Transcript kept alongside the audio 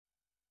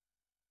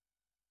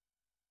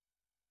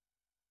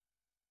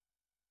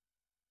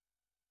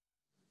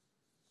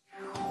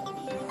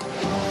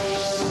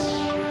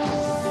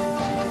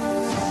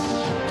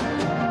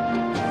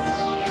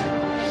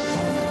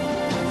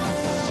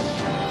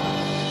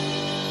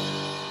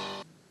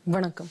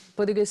வணக்கம்.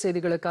 பொதிகை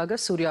செய்திகளுக்காக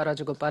சூர்யா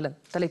ராஜகோபாலன்.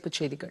 தலைப்புச்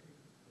செய்திகள்.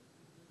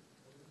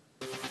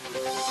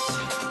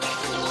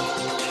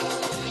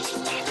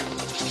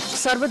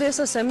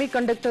 சர்வதேச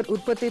செமிகண்டக்டர்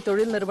உற்பத்தி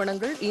தொழில்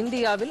நிறுவனங்கள்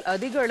இந்தியாவில்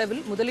அதிக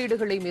அளவில்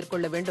முதலீடுகளை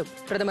மேற்கொள்ள வேண்டும்.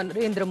 பிரதமர்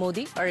நரேந்திர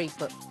மோடி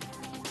அழைப்பு.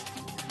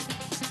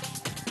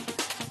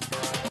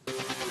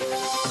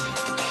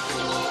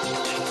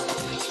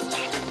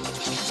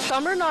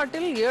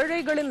 தமிழ்நாட்டில்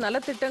ஏழைகளின்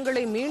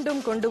நலத்திட்டங்களை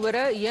மீண்டும் கொண்டுவர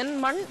என்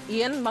மண்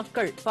என்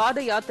மக்கள்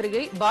பாத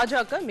யாத்திரையை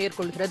பாஜக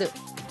மேற்கொள்கிறது.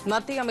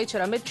 மத்திய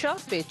அமைச்சர் அமித்ஷா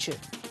பேச்சு.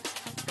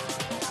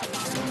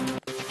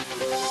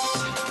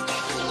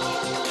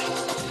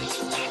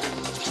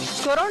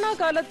 கொரோனா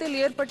காலத்தில்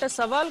ஏற்பட்ட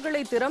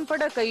சவால்களை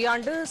திறம்பட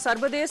கையாண்டு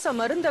சர்வதேச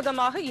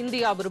மருந்தகமாக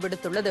இந்தியா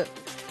உருவெடுத்துள்ளது.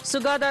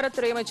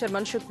 சுகாதாரத்துறை அமைச்சர்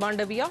மன்சுக்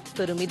மாண்டவியா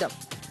பெருமிதம்.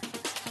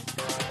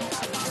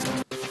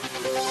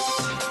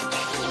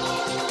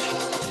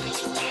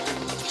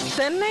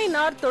 தென்னை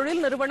நார்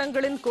தொழில்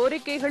நிறுவனங்களின்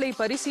கோரிக்கைகளை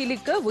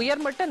பரிசீலிக்க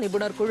உயர்மட்ட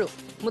நிபுணர் குழு.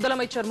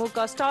 முதலமைச்சர்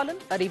மு.க. ஸ்டாலின்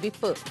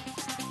அறிவிப்பு.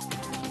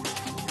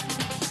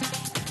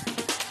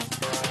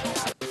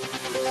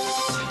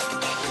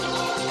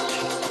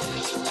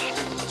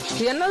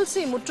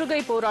 NLC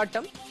முற்றுகை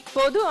போராட்டம்.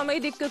 பொது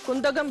அமைதிக்கு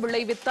குந்தகம்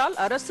விளைவித்தால்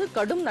அரசு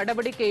கடும்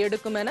நடவடிக்கை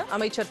எடுக்கும் என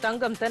அமைச்சர்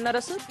தங்கம்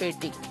தென்னரசு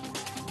பேட்டி.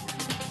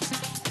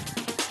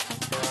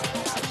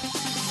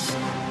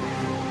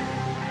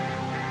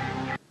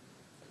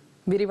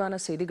 விரிவான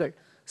செய்திகள்.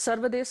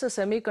 சர்வதேச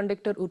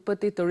செமிகண்டக்டர்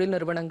உற்பத்தி தொழில்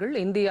நிறுவனங்கள்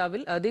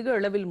இந்தியாவில் அதிக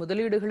அளவில்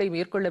முதலீடுகளை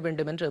மேற்கொள்ள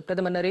வேண்டும் என்று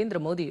பிரதமர் நரேந்திர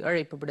மோடி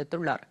அழைப்பு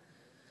விடுத்துள்ளார்.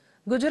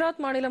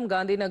 குஜராத் மாநிலம்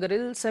காந்தி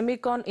நகரில்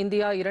செமிகான்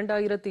இந்தியா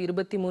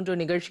 2023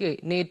 நிகழ்ச்சியை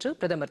நேற்று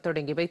பிரதமர்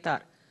தொடங்கி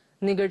வைத்தார்.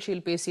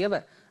 நிகழ்ச்சியில் பேசிய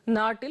அவர்,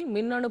 நாட்டில்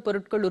மின்னணு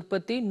பொருட்கள்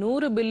உற்பத்தி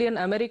 100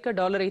 பில்லியன் அமெரிக்க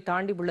டாலரை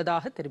தாண்டி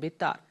உள்ளதாக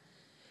தெரிவித்தார்.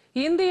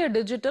 இந்திய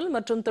டிஜிட்டல்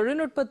மற்றும்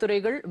தொழில்நுட்ப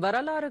துறைகள்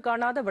வரலாறு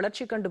காணாத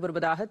வளர்ச்சி கண்டு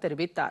வருவதாக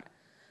தெரிவித்தார்.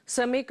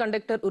 செமி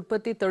கண்டக்டர்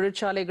உற்பத்தி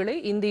தொழிற்சாலைகளை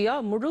இந்தியா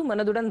முழு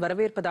மனதுடன்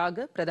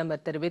வரவேற்பதாக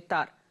பிரதமர்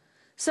தெரிவித்தார்.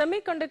 செமி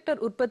கண்டக்டர்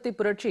உற்பத்தி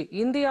புரட்சி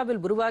இந்தியாவில்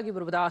உருவாகி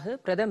வருவதாக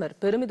பிரதமர்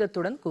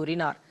பெருமிதத்துடன்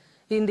கூறினார்.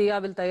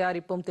 இந்தியாவில்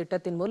தயாரிப்போம்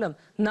திட்டத்தின் மூலம்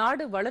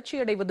நாடு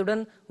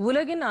வளர்ச்சியடைவதுடன்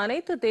உலகின்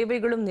அனைத்து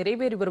தேவைகளும்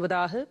நிறைவேறி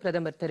வருவதாக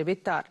பிரதமர்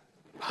தெரிவித்தார்.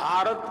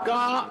 भारत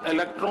का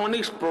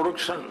इलेक्ट्रॉनिक्स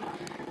प्रोडक्शन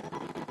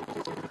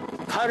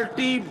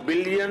 $30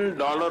 बिलियन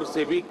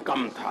से भी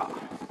कम था.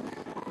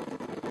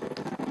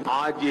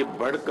 आज ये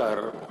बढ़कर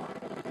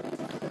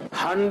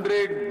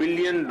 $100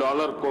 बिलियन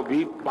को भी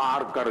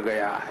पार कर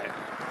गया है.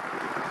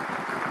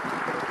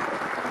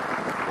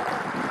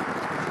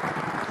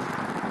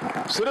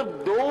 सिर्फ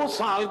 2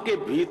 साल के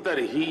भीतर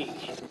ही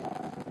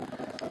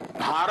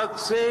भारत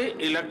से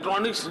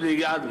इलेक्ट्रॉनिक्स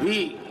निर्यात भी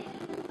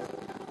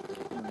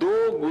 2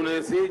 गुने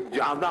से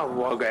ज्यादा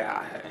हुआ गया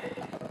है.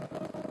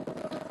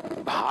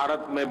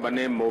 भारत में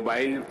बने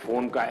मोबाइल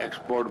फोन का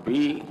एक्सपोर्ट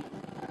भी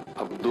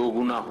अब 2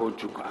 गुना हो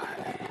चुका है.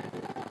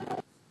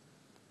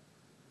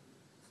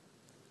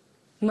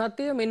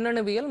 மத்திய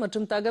மின்னணுவியல்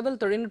மற்றும் தகவல்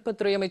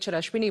தொழில்நுட்பத்துறை அமைச்சர்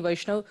அஸ்வினி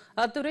வைஷ்ணவ்,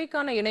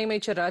 அத்துறைக்கான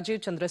இணையமைச்சர்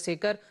ராஜீவ்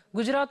சந்திரசேகர்,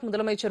 குஜராத்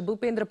முதலமைச்சர்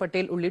பூபேந்திர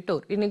பட்டேல்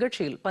உள்ளிட்டோர்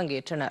இந்நிகழ்ச்சியில்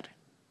பங்கேற்றனர்.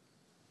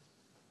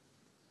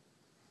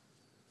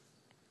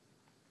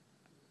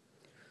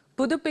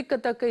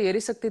 புதுப்பிக்கத்தக்க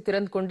எரிசக்தி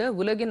திறன் கொண்ட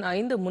உலகின்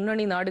 5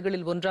 முன்னணி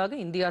நாடுகளில் ஒன்றாக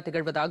இந்தியா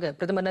திகழ்வதாக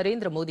பிரதமர்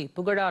நரேந்திர மோடி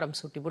புகழாரம்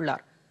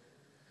சூட்டியுள்ளார்.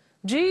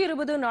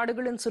 G20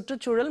 நாடுகளின்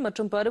சுற்றுச்சூழல்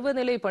மற்றும்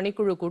பருவநிலை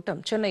பணிக்குழு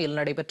கூட்டம் சென்னையில்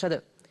நடைபெற்றது.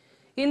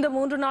 இந்த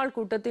 3 நாள்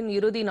கூட்டத்தின்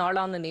இறுதி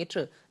நாளான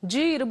நேற்று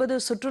G20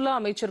 சுற்றுலா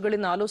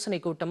அமைச்சர்களின்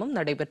ஆலோசனைக் கூட்டமும்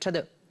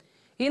நடைபெற்றது.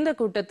 இந்த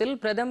கூட்டத்தில்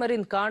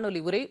பிரதமரின் காணொலி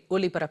உரை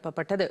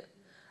ஒலிபரப்பப்பட்டது.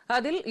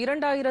 அதில்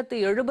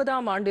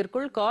 2070ஆம்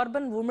ஆண்டிற்குள்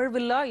கார்பன்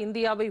உமிழ்வில்லா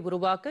இந்தியாவை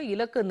உருவாக்க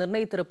இலக்கு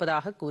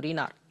நிர்ணயித்திருப்பதாக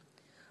கூறினார்.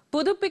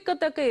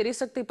 புதுப்பிக்கத்தக்க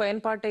எரிசக்தி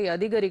பயன்பாட்டை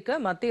அதிகரிக்க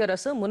மத்திய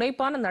அரசு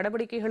முனைப்பான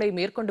நடவடிக்கைகளை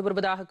மேற்கொண்டு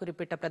வருவதாக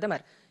குறிப்பிட்ட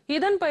பிரதமர்,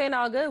 இதன்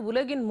பயனாக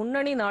உலகின்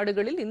முன்னணி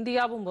நாடுகளில்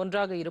இந்தியாவும்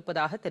ஒன்றாக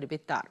இருப்பதாக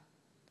தெரிவித்தார்.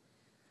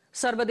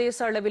 சர்வதேச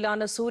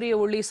அளவிலான சூரிய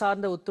ஒளி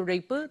சார்ந்த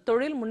ஒத்துழைப்பு,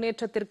 தொழில்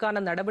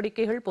முன்னேற்றத்திற்கான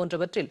நடவடிக்கைகள்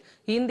போன்றவற்றில்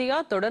இந்தியா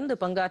தொடர்ந்து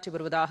பங்காற்றி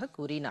வருவதாக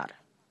கூறினார்.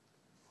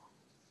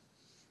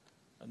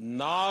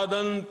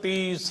 நாதந்தி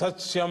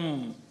சத்யம்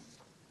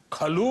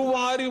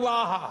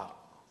खलुवारिवाह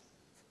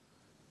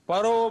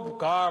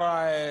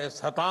परोपकाराय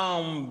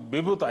सताम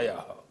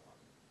विभूतयः.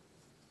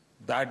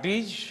 That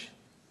is,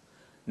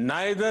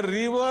 neither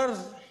rivers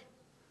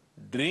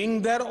drink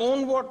their own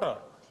water,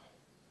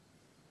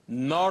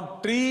 nor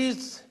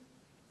trees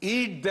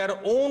eat their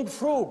own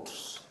fruits.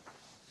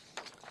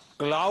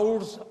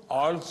 Clouds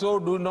also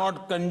do not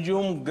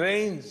consume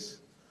grains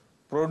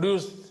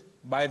produced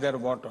by their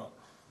water.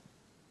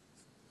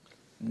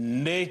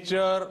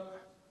 Nature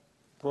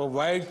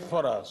provides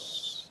for us.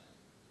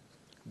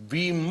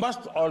 We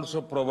must also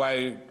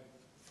provide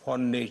for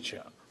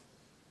nature.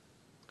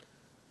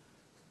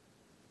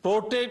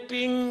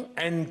 Protecting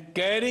and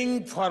caring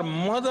for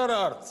Mother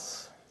Earth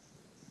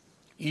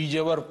is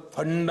our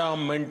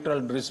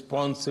fundamental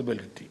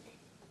responsibility.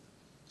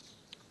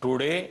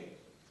 Today,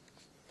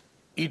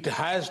 it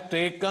has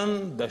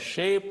taken the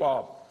shape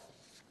of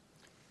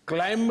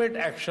climate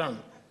action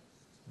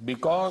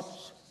because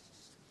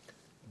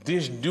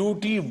This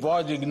duty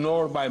was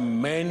ignored by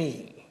many.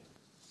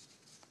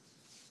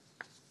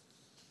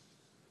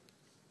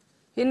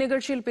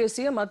 இந்நிகழ்ச்சியில்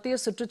பேசிய மத்திய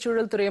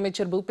சுற்றுச்சூழல் துறை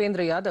அமைச்சர்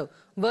பூபேந்திர யாதவ்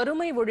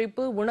வறுமை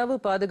ஒழிப்பு, உணவு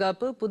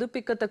பாதுகாப்பு,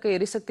 புதுப்பிக்கத்தக்க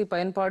எரிசக்தி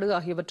பயன்பாடு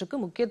ஆகியவற்றுக்கு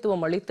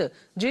முக்கியத்துவம் அளித்து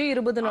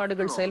G20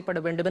 நாடுகள் செயல்பட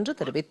வேண்டும் என்று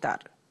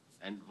தெரிவித்தார்.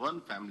 And one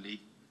family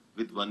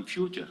with one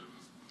future.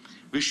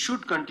 We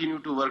should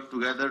continue to work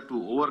together to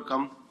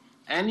overcome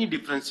any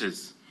differences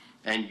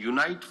and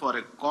unite for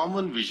a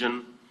common vision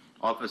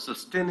of a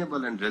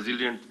sustainable and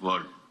resilient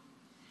world.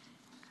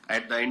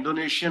 At the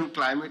Indonesian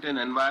Climate and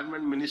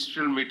Environment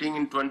Ministerial meeting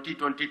in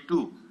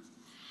 2022,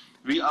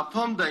 we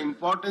affirmed the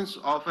importance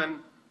of an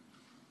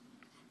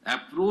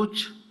approach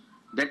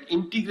that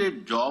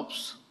integrates jobs,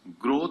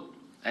 growth,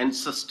 and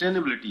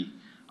sustainability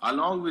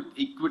along with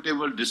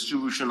equitable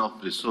distribution of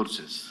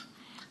resources.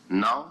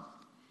 Now,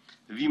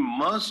 we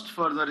must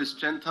further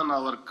strengthen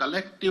our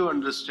collective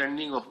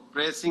understanding of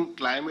pressing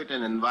climate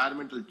and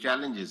environmental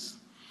challenges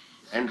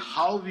and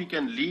how we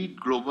can lead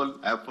global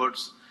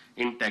efforts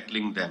in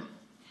tackling them.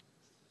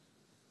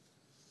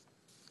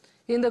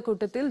 இந்த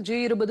கூட்டத்தில்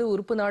G20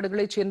 உறுப்பு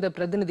நாடுகளைச் சேர்ந்த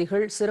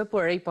பிரதிநிதிகள், சிறப்பு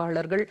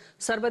அழைப்பாளர்கள்,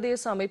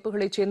 சர்வதேச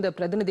அமைப்புகளைச் சேர்ந்த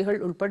பிரதிநிதிகள்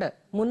உட்பட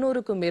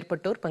 300க்கும்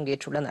மேற்பட்டோர்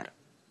பங்கேற்றுள்ளனர்.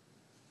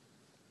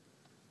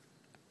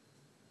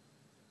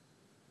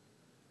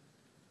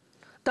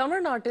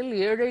 தமிழ்நாட்டில்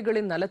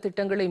ஏழைகளின்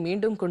நலத்திட்டங்களை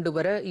மீண்டும்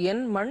கொண்டுவர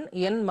என் மண்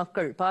என்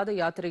மக்கள் பாத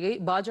யாத்திரையை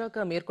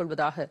பாஜக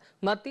மேற்கொள்வதாக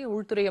மத்திய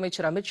உள்துறை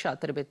அமைச்சர் அமித்ஷா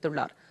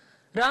தெரிவித்துள்ளார்.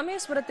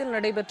 ராமேஸ்வரத்தில்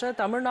நடைபெற்ற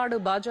தமிழ்நாடு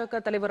பாஜக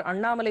தலைவர்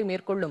அண்ணாமலை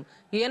மேற்கொள்ளும்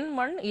என்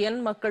மண் என்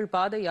மக்கள்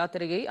பாத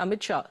யாத்திரையை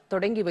அமித்ஷா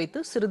தொடங்கி வைத்து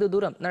சிறிது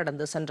தூரம்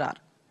நடந்து சென்றார்.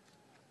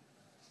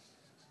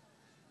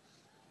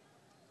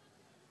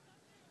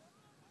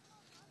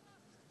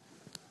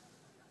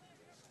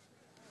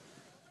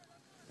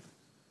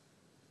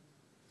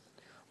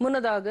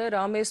 முன்னதாக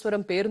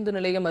ராமேஸ்வரம் பேருந்து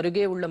நிலையம்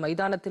அருகே உள்ள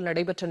மைதானத்தில்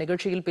நடைபெற்ற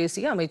நிகழ்ச்சியில்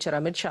பேசிய அமைச்சர்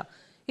அமித்ஷா,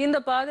 இந்த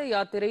பாத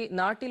யாத்திரை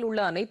நாட்டில் உள்ள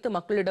அனைத்து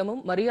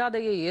மக்களிடமும்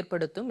மரியாதையை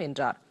ஏற்படுத்தும்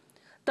என்றார்.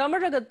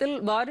 தமிழகத்தில்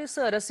வாரிசு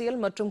அரசியல்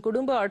மற்றும்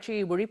குடும்ப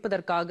ஆட்சியை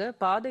ஒழிப்பதற்காக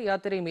பாத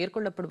யாத்திரை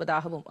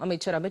மேற்கொள்ளப்படுவதாகவும்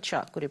அமைச்சர் அமித்ஷா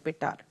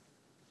குறிப்பிட்டார்.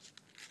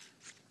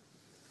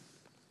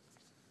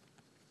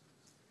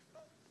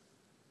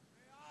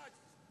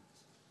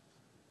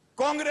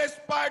 कांग्रेस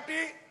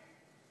पार्टी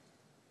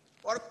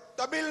और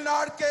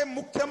तमिलनाडु के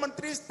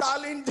मुख्यमंत्री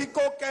स्टालिन जी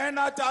को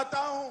कहना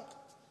चाहता हूं,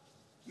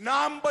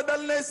 नाम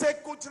बदलने से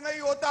कुछ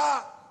नहीं होता।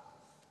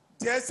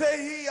 जैसे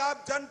ही आप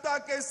जनता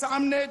के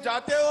सामने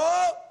जाते हो,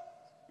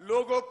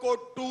 लोगों को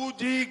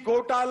 2G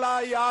घोटाला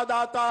याद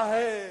आता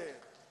है।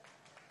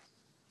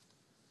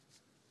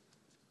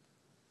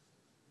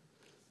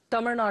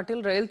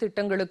 தமிழ்நாட்டில் ரயில்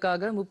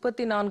திட்டங்களுக்காக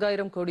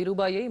 34,000 கோடி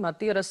ரூபாயை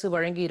மத்திய அரசு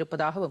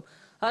வழங்கியிருப்பதாகவும்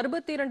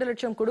 62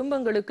 லட்சம்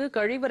குடும்பங்களுக்கு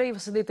கழிவறை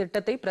வசதி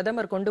திட்டத்தை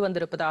பிரதமர் கொண்டு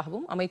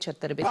வந்திருப்பதாகவும் அமைச்சர்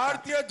தெரிவித்தார்.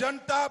 भारतीय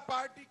जनता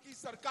पार्टी की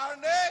सरकार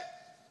ने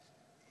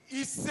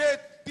इससे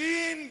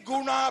 3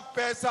 गुना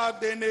पैसा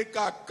देने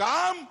का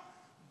काम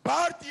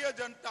भारतीय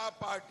जनता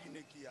पार्टी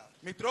ने किया।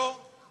 मित्रों,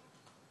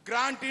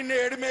 ग्रांट इन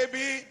एड में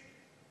भी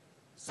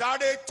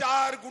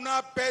 4.5 गुना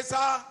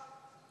पैसा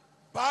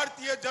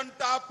भारतीय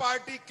जनता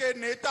पार्टी के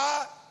नेता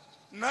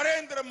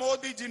नरेंद्र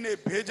मोदी जी ने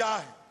भेजा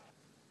है।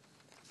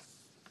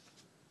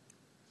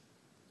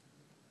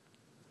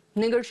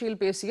 நிகழ்ச்சியில்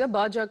பேசிய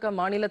பாஜக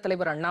மாநில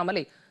தலைவர்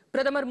அண்ணாமலை,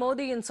 பிரதமர்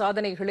மோடியின்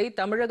சாதனைகளை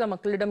தமிழக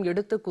மக்களிடம்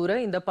எடுத்துக் கூற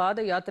இந்த பாத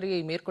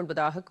யாத்திரையை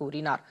மேற்கொள்வதாக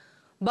கூறினார்.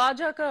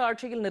 பாஜக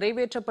ஆட்சியில்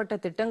நிறைவேற்றப்பட்ட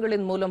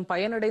திட்டங்களின் மூலம்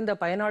பயனடைந்த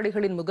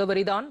பயனாளிகளின்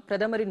முகவரிதான்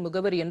பிரதமரின்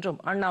முகவரி என்றும்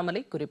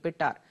அண்ணாமலை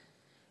குறிப்பிட்டார்.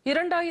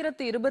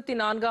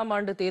 2024ஆம்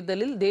ஆண்டு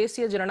தேர்தலில்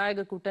தேசிய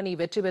ஜனநாயக கூட்டணி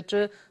வெற்றி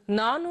பெற்று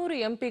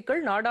 400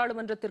 எம்பிக்கள்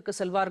நாடாளுமன்றத்திற்கு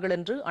செல்வார்கள்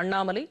என்று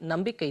அண்ணாமலை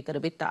நம்பிக்கை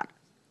தெரிவித்தார்.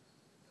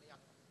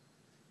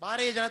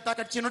 பாரதிய ஜனதா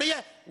கட்சியினுடைய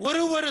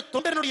ஒரு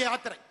தொண்டனுடைய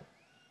யாத்திரை,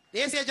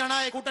 தேசிய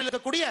ஜனநாயக கூட்டணியில்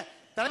இருக்கக்கூடிய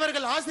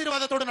தலைவர்கள்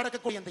ஆசீர்வாதத்தோடு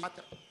நடக்கக்கூடிய இந்த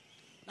யாத்திரை,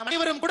 நம்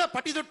அனைவரும் கூட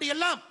பட்டி தொட்டி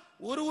எல்லாம்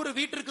ஒரு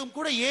வீட்டிற்கும்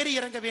கூட ஏறி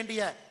இறங்க வேண்டிய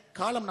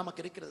காலம்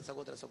நமக்கு இருக்கிறது.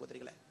 சகோதர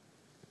சகோதரிகளை,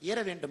 ஏற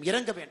வேண்டும்,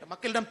 இறங்க வேண்டும்,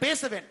 மக்களிடம்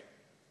பேச வேண்டும்.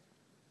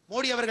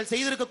 மோடி அவர்கள்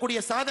செய்திருக்கக்கூடிய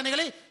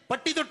சாதனைகளை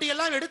பட்டி தொட்டி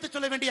எல்லாம் எடுத்துச்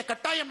சொல்ல வேண்டிய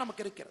கட்டாயம்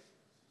நமக்கு இருக்கிறது.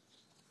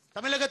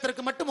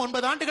 தமிழகத்திற்கு மட்டும்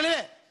 9 ஆண்டுகளே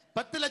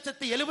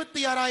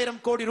 10,76,000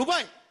 கோடி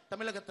ரூபாய்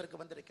தமிழகத்திற்கு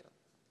வந்திருக்கிறது.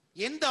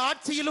 எந்த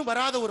ஆட்சியிலும்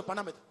வராத ஒரு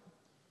பணம் இது,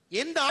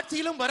 எந்த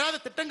ஆட்சியிலும் வராத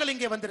திட்டங்கள்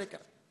இங்கே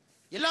வந்திருக்கிறது.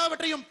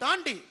 எல்லாவற்றையும்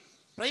தாண்டி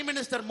prime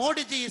minister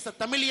Modiji is a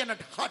Tamilian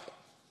at heart.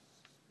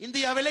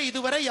 இந்தியாவிலே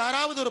இதுவரை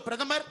யாராவது ஒரு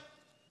பிரதமர்.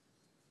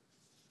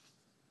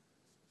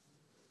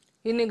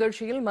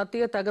 இந்நிகழ்ச்சியில்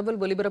மத்திய தகவல்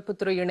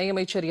ஒலிபரப்புத்துறை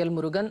இணையமைச்சர் எல்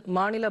முருகன்,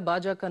 மாநில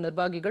பாஜக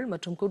நிர்வாகிகள்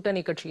மற்றும்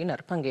கூட்டணி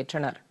கட்சியினர்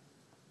பங்கேற்றனர்.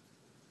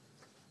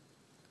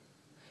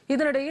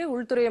 இதனிடையே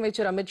உள்துறை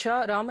அமைச்சர் அமித்ஷா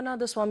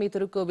ராமநாத சுவாமி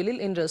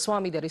திருக்கோவிலில் இன்று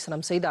சுவாமி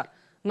தரிசனம் செய்தார்.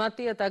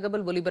 மத்திய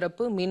தகவல்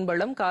ஒலிபரப்பு,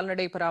 மீன்வளம்,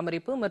 கால்நடை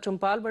பராமரிப்பு மற்றும்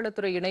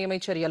பால்வளத்துறை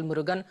இணையமைச்சர் எல்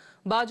முருகன்,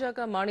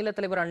 பாஜக மாநில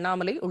தலைவர்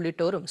அண்ணாமலை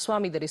உள்ளிட்டோரும்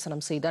சுவாமி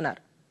தரிசனம் செய்தனர்.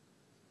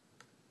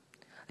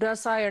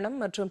 ரசாயனம்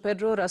மற்றும்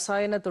பெட்ரோ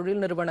ரசாயன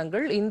தொழில்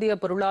நிறுவனங்கள் இந்திய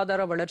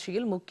பொருளாதார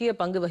வளர்ச்சியில் முக்கிய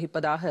பங்கு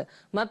வகிப்பதாக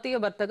மத்திய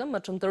வர்த்தகம்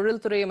மற்றும்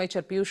தொழில்துறை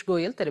அமைச்சர் பியூஷ்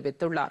கோயல்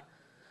தெரிவித்துள்ளார்.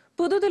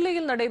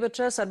 புதுதில்லியில்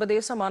நடைபெற்ற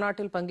சர்வதேச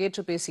மாநாட்டில்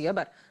பங்கேற்று பேசிய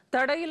அவர்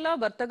தடையில்லா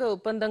வர்த்தக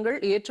ஒப்பந்தங்கள்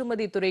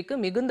ஏற்றுமதி துறைக்கு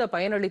மிகுந்த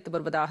பயனளித்து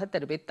வருவதாக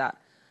தெரிவித்தார்.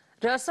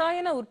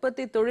 ரசாயன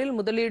உற்பத்தி தொழில்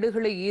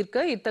முதலீடுகளை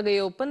ஈர்க்க இத்தகைய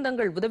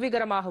ஒப்பந்தங்கள்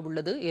உதவிகரமாக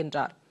உள்ளது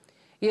என்றார்.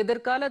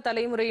 எதிர்கால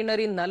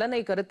தலைமுறையினரின்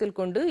நலனை கருத்தில்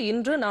கொண்டு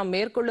இன்று நாம்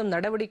மேற்கொள்ளும்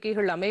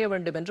நடவடிக்கைகள் அமைய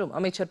வேண்டும் என்றும்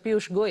அமைச்சர்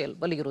பியூஷ் கோயல்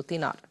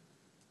வலியுறுத்தினார்.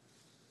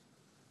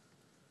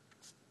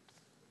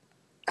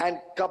 And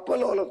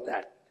couple all of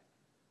that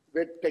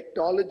with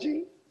technology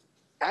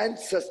and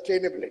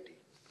sustainability.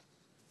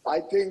 I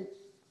think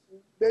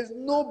there's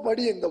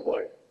nobody in the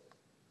world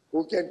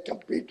who can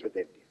compete with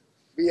India.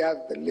 We have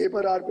the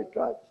labor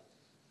arbitrage,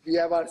 we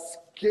have our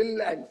skill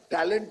and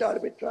talent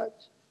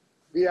arbitrage,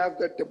 we have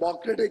the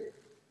democratic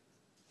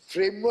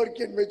framework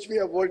in which we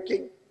are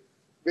working,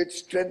 which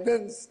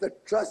strengthens the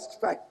trust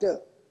factor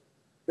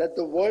that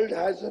the world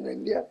has in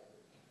India.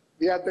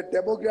 We have the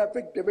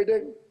demographic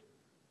dividend,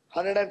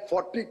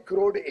 140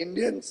 crore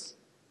Indians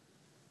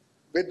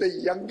with the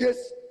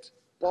youngest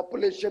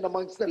population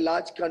amongst the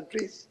large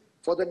countries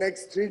for the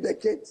next 3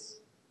 decades.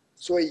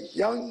 So a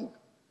young,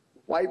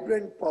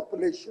 vibrant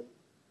population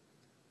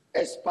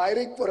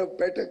aspiring for a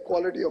better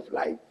quality of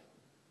life,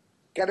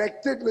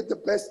 connected with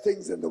the best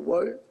things in the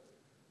world,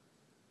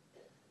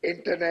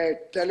 internet,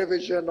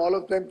 television, all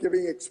of them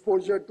giving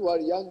exposure to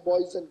our young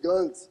boys and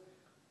girls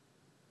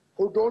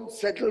who don't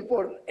settle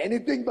for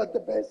anything but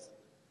the best,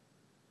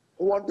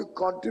 who want to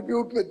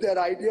contribute with their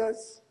ideas.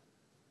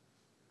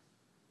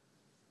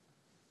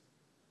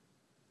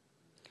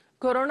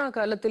 Corona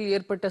காலத்தில்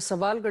ஏற்பட்ட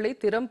சவால்களை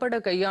திறம்பட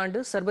கையாண்டு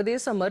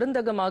சர்வதேச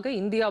மருந்தகமாக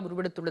India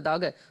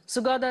உருவெடுத்துள்ளதாக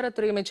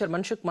சுகாதாரத்துறை அமைச்சர்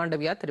மன்சுக்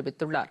மாண்டவியா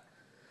தெரிவித்துள்ளார்.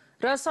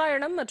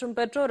 ரசாயனம் மற்றும்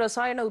பெட்ரோ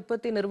ரசாயன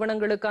உற்பத்தி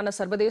நிறுவனங்களுக்கான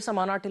சர்வதேச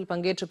மாநாட்டில்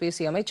பங்கேற்று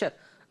பேசிய அமைச்சர்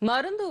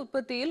மருந்து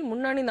உற்பத்தியில்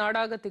முன்னணி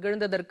நாடாக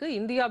திகழ்ந்ததற்கு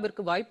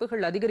இந்தியாவிற்கு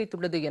வாய்ப்புகள்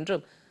அதிகரித்துள்ளது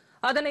என்றும்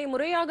அதனை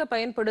முறையாக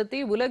பயன்படுத்தி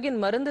உலகின்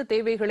மருந்து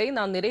தேவைகளை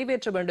நாம்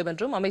நிறைவேற்ற வேண்டும்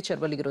என்றும்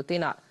அமைச்சர்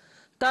வலியுறுத்தினார்.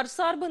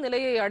 தற்சார்பு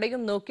நிலையை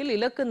அடையும் நோக்கில்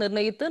இலக்கு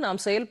நிர்ணயித்து நாம்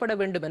செயல்பட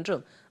வேண்டும்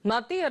என்றும்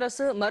மத்திய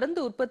அரசு மருந்து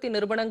உற்பத்தி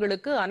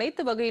நிறுவனங்களுக்கு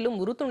அனைத்து வகையிலும்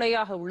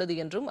உறுதுணையாக உள்ளது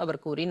என்றும்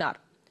அவர் கூறினார்.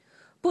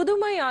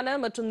 புதுமையான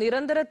மற்றும்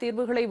நிரந்தர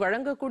தீர்வுகளை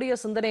வழங்கக்கூடிய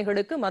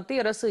சிந்தனைகளுக்கு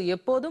மத்திய அரசு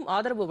எப்போதும்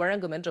ஆதரவு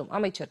வழங்கும் என்றும்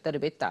அமைச்சர்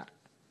தெரிவித்தார்.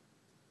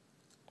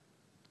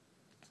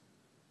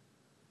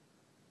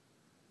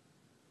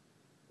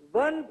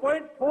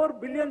 $1.4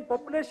 billion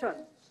population,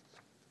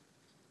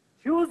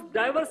 huge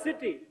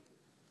diversity.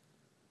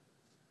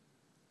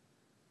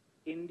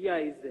 India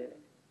is the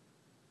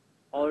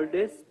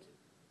oldest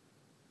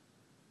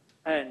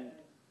and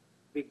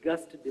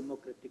biggest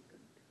democratic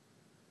country.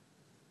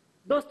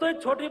 दोस्तों ये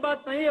छोटी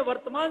बात नहीं है.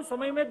 वर्तमान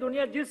समय में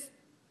दुनिया जिस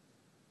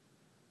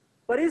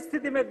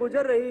परिस्थिति में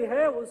गुजर रही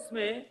है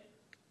उसमें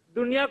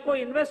दुनिया को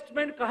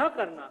इन्वेस्टमेंट कहाँ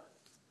करना,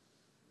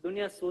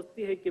 दुनिया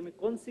सोचती है कि मैं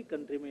कौन सी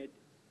कंट्री में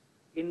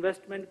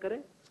इन्वेस्टमेंट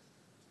करें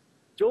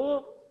जो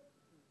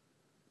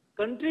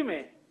कंट्री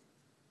में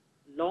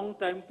लॉन्ग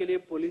टाइम के लिए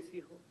पॉलिसी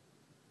हो,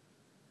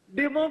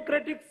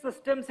 डेमोक्रेटिक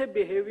सिस्टम से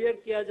बिहेवियर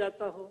किया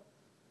जाता हो.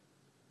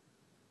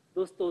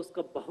 दोस्तों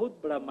उसका बहुत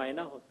बड़ा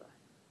मायना होता है.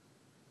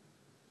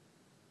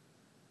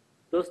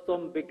 दोस्तों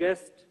हम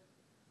बिगेस्ट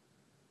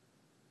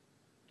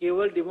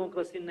केवल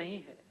डेमोक्रेसी नहीं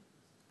है,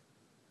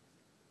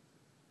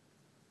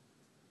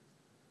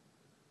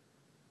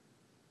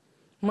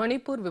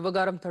 மணிப்பூர்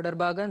விவகாரம்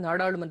தொடர்பாக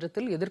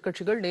நாடாளுமன்றத்தில்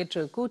எதிர்க்கட்சிகள்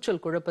நேற்று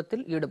கூச்சல்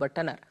குழப்பத்தில்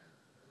ஈடுபட்டனர்.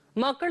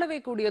 மக்களவை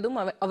கூடியதும்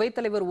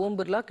அவைத்தலைவர் ஓம்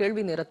பிர்லா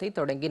கேள்வி நேரத்தை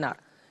தொடங்கினார்.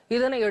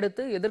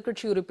 இதனையடுத்து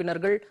எதிர்க்கட்சி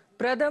உறுப்பினர்கள்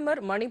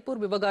பிரதமர்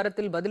மணிப்பூர்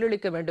விவகாரத்தில்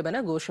பதிலளிக்க வேண்டும்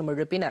என கோஷம்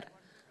எழுப்பினர்.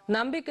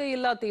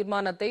 நம்பிக்கையில்லா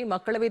தீர்மானத்தை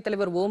மக்களவைத்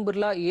தலைவர் ஓம்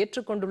பிர்லா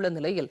ஏற்றுக்கொண்டுள்ள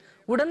நிலையில்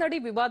உடனடி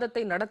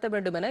விவாதத்தை நடத்த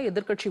வேண்டும் என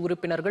எதிர்க்கட்சி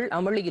உறுப்பினர்கள்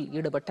அமளியில்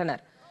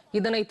ஈடுபட்டனர்.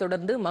 இதனைத்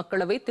தொடர்ந்து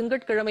மக்களவை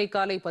திங்கட்கிழமை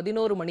காலை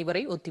 11 மணி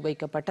வரை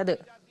ஒத்திவைக்கப்பட்டது.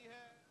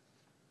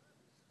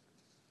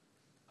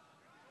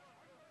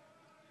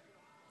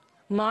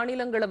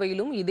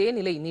 மாநிலங்களவையிலும் இதே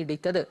நிலை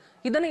நீடித்தது.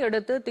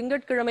 இதனையடுத்து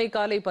திங்கட்கிழமை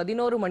காலை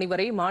 11 மணி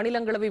வரை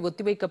மாநிலங்களவை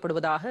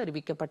ஒத்திவைக்கப்படுவதாக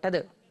அறிவிக்கப்பட்டது.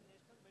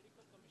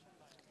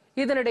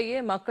 இதனிடையே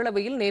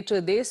மக்களவையில் நேற்று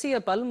தேசிய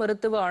பல்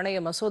மருத்துவ ஆணைய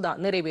மசோதா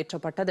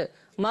நிறைவேற்றப்பட்டது.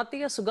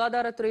 மத்திய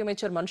சுகாதாரத்துறை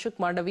அமைச்சர்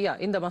மன்சுக் மாண்டவியா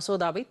இந்த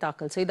மசோதாவை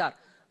தாக்கல் செய்தார்.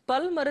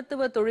 பல்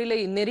மருத்துவ தொழிலை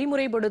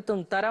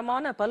நெறிமுறைப்படுத்தும்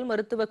தரமான பல்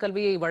மருத்துவ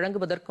கல்வியை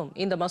வழங்குவதற்கும்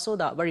இந்த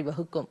மசோதா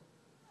வழிவகுக்கும்.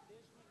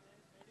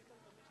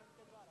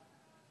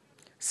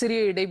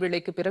 சிறிய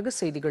இடைவேளைக்கு பிறகு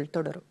செய்திகள்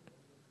தொடரும்.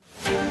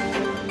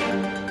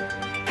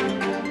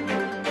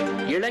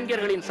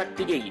 இளைஞர்களின்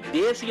சக்தியை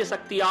தேசிய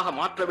சக்தியாக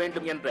மாற்ற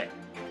வேண்டும் என்ற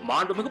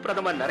மாண்புமிகு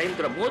பிரதமர்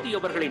நரேந்திர மோடி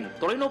அவர்களின்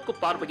தொலைநோக்கு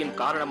பார்வையின்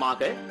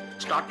காரணமாக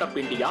start up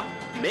India,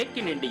 make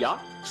in India,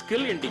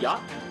 skill India,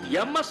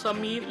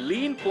 MSME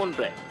lean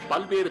போன்ற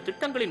பல்வேறு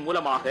திட்டங்களின்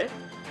மூலமாக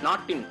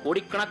நாட்டின்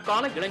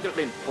கோடிக்கணக்கான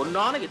இளைஞர்களின்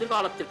பொன்னான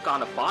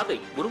எதிர்காலத்திற்கான பாதை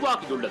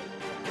உருவாகியுள்ளது.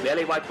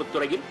 வேலைவாய்ப்பு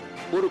துறையில்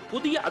ஒரு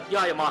புதிய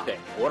அத்தியாயமாக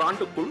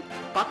ஓராண்டுக்குள்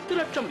 10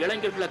 லட்சம்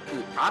இளைஞர்களுக்கு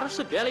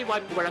அரசு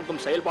வேலைவாய்ப்பு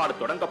வழங்கும் செயல்பாடு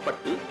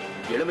தொடங்கப்பட்டு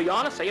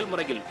எளிமையான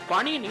செயல்முறையில்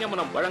பணி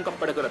நியமனம்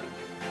வழங்கப்படுகிறது.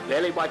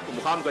 வேலைவாய்ப்பு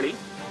முகாம்களில்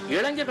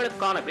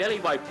இளைஞர்களுக்கான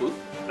வேலைவாய்ப்பு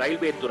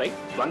ரயில்வே துறை,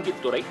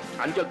 வங்கித்துறை,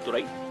 அஞ்சல்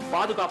துறை,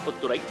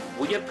 பாதுகாப்புத்துறை,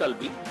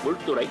 உயர்கல்வி,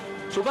 உள்துறை,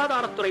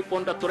 சுகாதாரத்துறை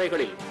போன்ற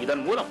துறைகளில்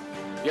இதன் மூலம்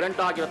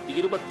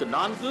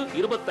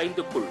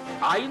 2024-25க்குள்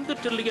 5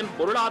 டிரில்லியன்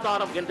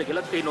பொருளாதாரம் என்ற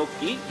இலக்கை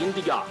நோக்கி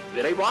இந்தியா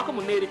விரைவாக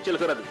முன்னேறி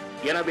செல்கிறது.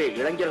 எனவே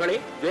இளைஞர்களே,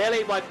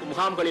 வேலைவாய்ப்பு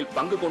முகாம்களில்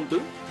பங்கு கொண்டு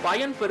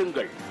பயன்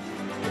பெறுங்கள்.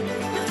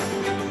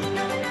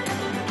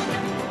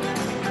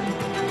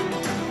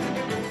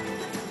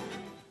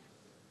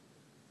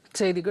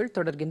 செய்திகள்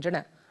தொடர்கின்றன.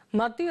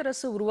 மத்திய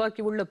அரசு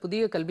உருவாக்கியுள்ள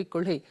புதிய கல்விக்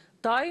கொள்கை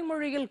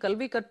தாய்மொழியில்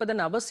கல்வி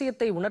கற்பதன்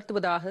அவசியத்தை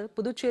உணர்த்துவதாக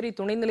புதுச்சேரி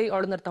துணைநிலை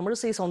ஆளுநர்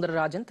தமிழிசை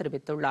சவுந்தரராஜன்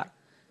தெரிவித்துள்ளார்.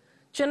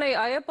 சென்னை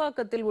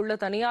அயப்பாக்கத்தில் உள்ள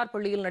தனியார்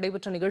பள்ளியில்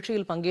நடைபெற்ற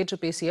நிகழ்ச்சியில் பங்கேற்று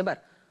பேசிய அவர்,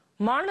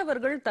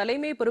 மாணவர்கள்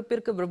தலைமை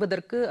பொறுப்பிற்கு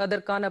வருவதற்கு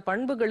அதற்கான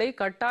பண்புகளை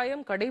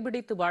கட்டாயம்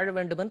கடைபிடித்து வாழ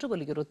வேண்டும் என்று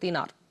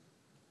வலியுறுத்தினார்.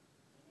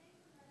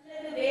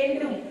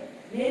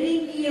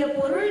 நெருங்கிய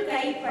பொருள்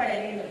கைப்பட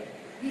வேண்டும்.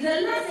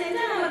 இதெல்லாம்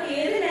செஞ்சா நமக்கு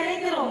எது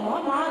நினைக்கிறோமோ,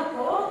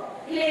 மார்க்கோ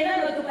இல்லைன்னா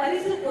நமக்கு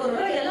பரிசு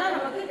பொருளோ எல்லாம்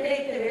நமக்கு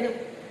கிடைக்க வேண்டும்.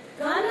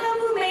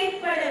 கனவு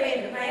மெய்ப்பட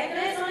வேண்டும். நான்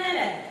ஏற்கனவே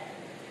சொன்னேன்,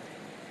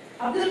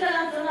 அப்துல்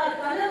கலாம் சொன்னார்,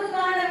 கனவு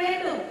காண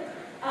வேண்டும்.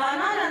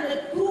 ஆனால் அந்த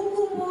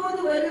தூங்கும் போது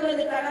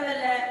வருவது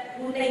கனவல்ல,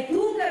 உன்னை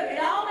தூங்க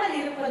விடாமல்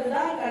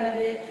இருப்பதுதான்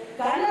கனவு.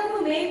 கனவு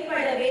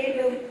மெய்ப்பட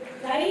வேண்டும்.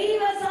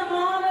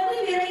 கைவசமாவது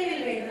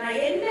விரைவில் வேண்டும்.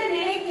 நான் என்ன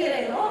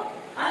நினைக்கிறேனோ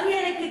அது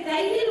எனக்கு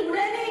கையில்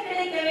உடனே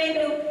கிடைக்க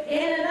வேண்டும்.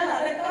 ஏனென்றால்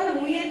அதற்கான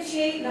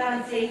முயற்சியை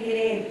நான்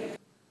செய்கிறேன்.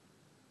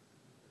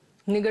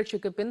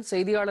 நிகழ்ச்சிக்கு பின்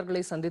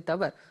செய்தியாளர்களை சந்தித்த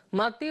அவர்,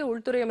 மத்திய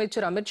உள்துறை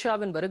அமைச்சர்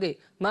அமித்ஷாவின் வருகை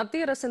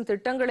மத்திய அரசின்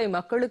திட்டங்களை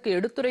மக்களுக்கு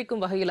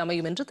எடுத்துரைக்கும் வகையில்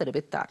அமையும் என்று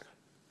தெரிவித்தார்.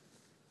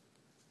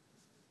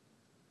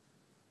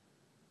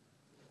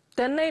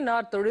 தென்னை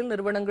நார் தொழில்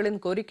நிறுவனங்களின்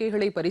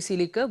கோரிக்கைகளை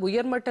பரிசீலிக்க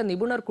உயர்மட்ட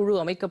நிபுணர் குழு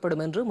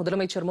அமைக்கப்படும் என்று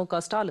முதலமைச்சர் மு க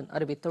ஸ்டாலின்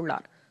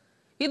அறிவித்துள்ளார்.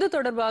 இது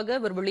தொடர்பாக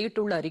அவர்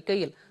வெளியிட்டுள்ள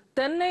அறிக்கையில்,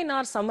 தென்னை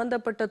நார்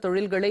சம்பந்தப்பட்ட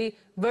தொழில்களை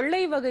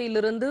வெள்ளை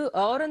வகையிலிருந்து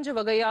ஆரஞ்சு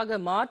வகையாக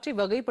மாற்றி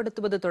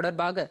வகைப்படுத்துவது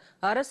தொடர்பாக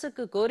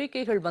அரசுக்கு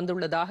கோரிக்கைகள்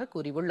வந்துள்ளதாக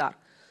கூறியுள்ளார்.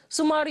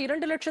 சுமார்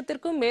 2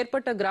 லட்சத்திற்கும்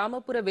மேற்பட்ட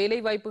கிராமப்புற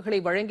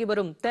வேலைவாய்ப்புகளை வழங்கி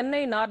வரும்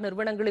தென்னை நார்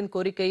நிறுவனங்களின்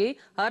கோரிக்கையை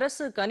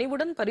அரசு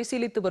கனிவுடன்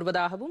பரிசீலித்து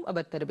வருவதாகவும்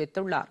அவர்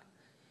தெரிவித்துள்ளார்.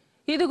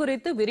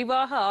 இதுகுறித்து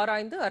விரிவாக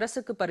ஆராய்ந்து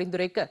அரசுக்கு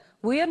பரிந்துரைக்க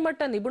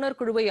உயர்மட்ட நிபுணர்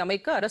குழுவை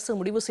அமைக்க அரசு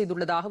முடிவு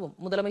செய்துள்ளதாகவும்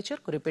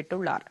முதலமைச்சர்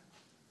குறிப்பிட்டுள்ளார்.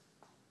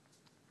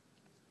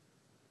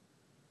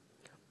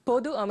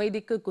 பொது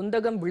அமைதிக்கு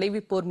குந்தகம்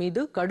விளைவிப்போர்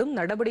மீது கடும்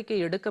நடவடிக்கை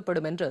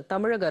எடுக்கப்படும் என்று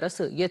தமிழக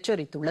அரசு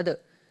எச்சரித்துள்ளது.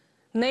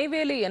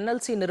 நெய்வேலி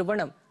NLC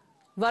நிறுவனம்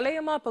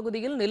வலையமா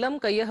பகுதியில் நிலம்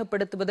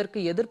கையகப்படுத்துவதற்கு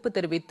எதிர்ப்பு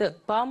தெரிவித்து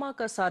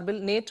பாமக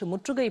சார்பில் நேற்று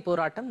முற்றுகை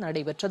போராட்டம்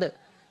நடைபெற்றது.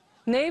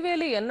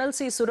 நெய்வேலி NLC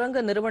சுரங்க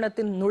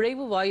நிறுவனத்தின்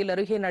நுழைவு வாயில்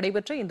அருகே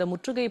நடைபெற்ற இந்த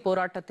முற்றுகை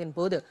போராட்டத்தின்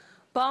போது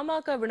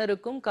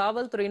பாமகவினருக்கும்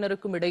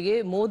காவல்துறையினருக்கும் இடையே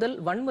மோதல்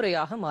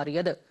வன்முறையாக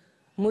மாறியது.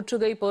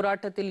 முற்றுகை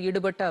போராட்டத்தில்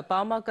ஈடுபட்ட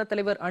பாமக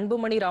தலைவர்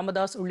அன்புமணி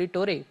ராமதாஸ்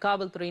உள்ளிட்டோரை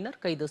காவல்துறையினர்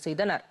கைது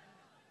செய்தனர்.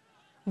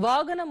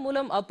 வாகனம்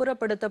மூலம்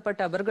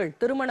அப்புறப்படுத்தப்பட்ட அவர்கள்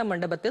திருமண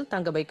மண்டபத்தில்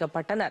தங்க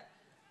வைக்கப்பட்டனர்.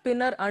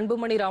 பின்னர்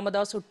அன்புமணி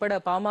ராமதாஸ் உட்பட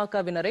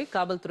பாமகவினரை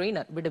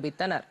காவல்துறையினர்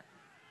விடுவித்தனர்.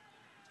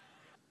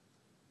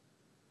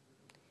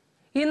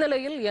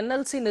 இந்நிலையில்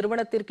NLC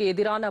நிறுவனத்திற்கு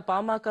எதிரான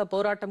பாமக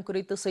போராட்டம்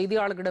குறித்து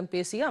செய்தியாளர்களிடம்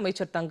பேசிய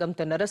அமைச்சர் தங்கம்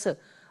தென்னரசு,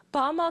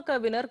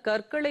 பாமகவினர்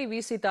கற்களை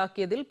வீசி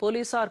தாக்கியதில்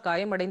போலீசார்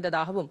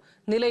காயமடைந்ததாகவும்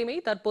நிலைமை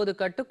தற்போது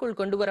கட்டுக்குள்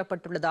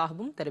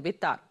கொண்டுவரப்பட்டுள்ளதாகவும்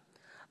தெரிவித்தார்.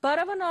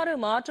 பரவனாறு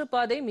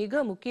மாற்றுப்பாதை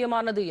மிக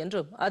முக்கியமானது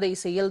என்றும் அதை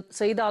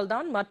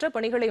செய்தால்தான் மற்ற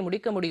பணிகளை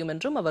முடிக்க முடியும்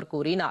என்றும் அவர்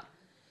கூறினார்.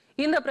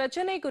 இந்த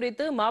பிரச்சினை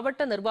குறித்து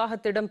மாவட்ட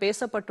நிர்வாகத்திடம்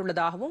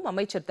பேசப்பட்டுள்ளதாகவும்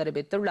அமைச்சர்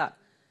தெரிவித்துள்ளார்.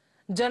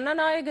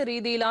 ஜனநாயக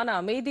ரீதியிலான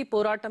அமைதி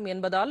போராட்டம்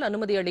என்பதால்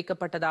அனுமதி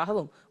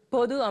அளிக்கப்பட்டதாகவும்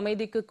பொது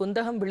அமைதிக்கு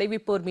குந்தகம்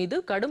விளைவிப்போர் மீது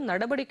கடும்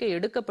நடவடிக்கை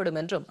எடுக்கப்படும்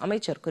என்றும்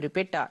அமைச்சர்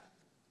குறிப்பிட்டார்.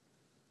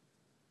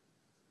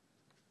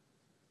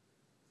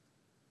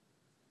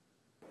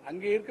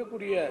 அங்கே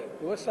இருக்கக்கூடிய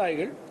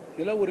விவசாயிகள்,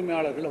 நில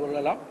உரிமையாளர்கள்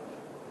அவர்களெல்லாம்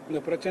இந்த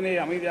பிரச்சனையை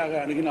அமைதியாக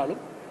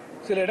அணுகினாலும்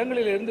சில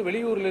இடங்களிலிருந்து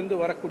வெளியூரிலிருந்து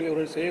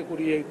வரக்கூடியவர்கள்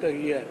செய்யக்கூடிய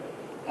இத்தகைய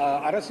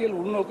அரசியல்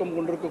உள்நோக்கம்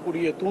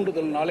கொண்டிருக்கக்கூடிய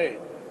தூண்டுதலினாலே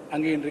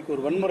அங்கே இன்றைக்கு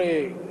ஒரு வன்முறை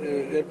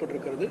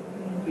ஏற்பட்டிருக்கிறது.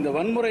 இந்த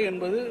வன்முறை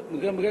என்பது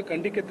மிக மிக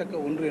கண்டிக்கத்தக்க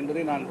ஒன்று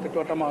என்பதை நான்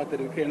திட்டவட்டமாக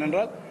தெரிவிக்கிறேன்.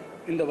 ஏனென்றால்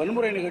இந்த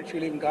வன்முறை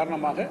நிகழ்ச்சிகளின்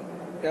காரணமாக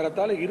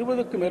ஏறத்தாழ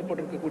 20க்கும்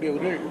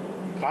மேற்பட்டிருக்கக்கூடியவர்கள்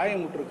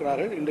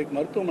காயமுற்றிருக்கிறார்கள். இன்றைக்கு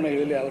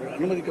மருத்துவமனைகளில் அவர்கள்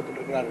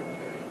அனுமதிக்கப்பட்டிருக்கிறார்கள்.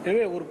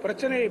 எனவே ஒரு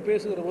பிரச்சனையை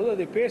பேசுகிற போது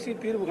அதை பேசி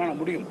தீர்வு காண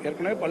முடியும்.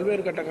 ஏற்கனவே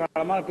பல்வேறு கட்ட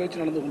காலமாக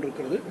பேச்சு நடந்து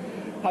கொண்டிருக்கிறது.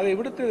 அதை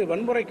விடுத்து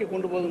வன்முறைக்கு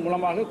கொண்டு போவதன்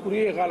மூலமாக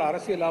குறுகிய கால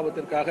அரசியல்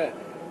லாபத்திற்காக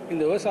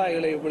இந்த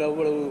விவசாயிகளை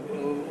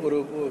ஒரு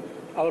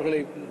அவர்களை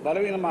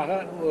பலவீனமாக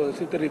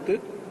சித்தரித்து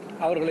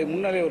அவர்களை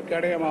முன்னரே ஒரு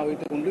கேடயமாக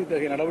வைத்துக் கொண்டு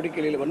இத்தகைய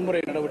நடவடிக்கைகளில்,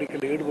 வன்முறை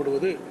நடவடிக்கைகளில்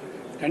ஈடுபடுவது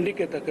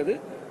கண்டிக்கத்தக்கது.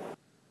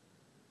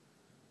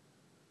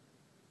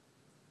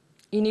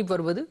 இனி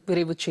வருவது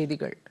விரைவுச்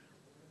செய்திகள்.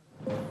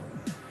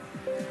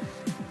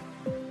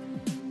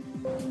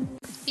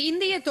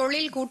 இந்திய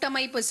தொழில்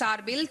கூட்டமைப்பு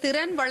சார்பில்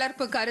திறன்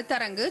வளர்ப்பு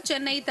கருத்தரங்கு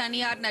சென்னை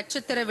தனியார்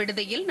நட்சத்திர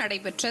விடுதியில்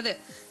நடைபெற்றது.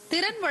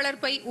 திறன்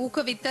வளர்ப்பை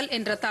ஊக்குவித்தல்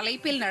என்ற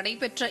தலைப்பில்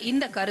நடைபெற்ற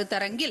இந்த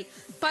கருத்தரங்கில்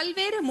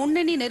பல்வேறு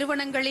முன்னணி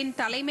நிறுவனங்களின்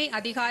தலைமை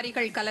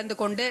அதிகாரிகள் கலந்து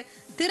கொண்டு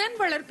திறன்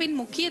வளர்ப்பின்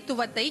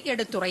முக்கியத்துவத்தை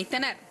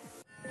எடுத்துரைத்தனர்.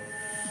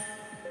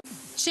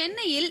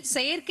 சென்னையில்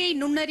செயற்கை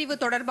நுண்ணறிவு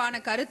தொடர்பான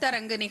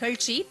கருத்தரங்கு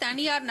நிகழ்ச்சி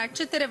தனியார்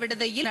நட்சத்திர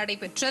விடுதியில்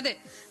நடைபெற்றது.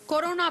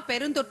 கொரோனா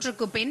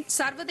பெருந்தொற்றுக்கு பின்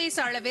சர்வதேச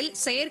அளவில்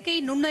செயற்கை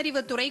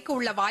நுண்ணறிவு துறைக்கு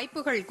உள்ள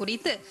வாய்ப்புகள்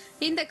குறித்து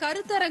இந்த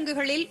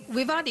கருத்தரங்குகளில்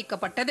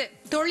விவாதிக்கப்பட்டது.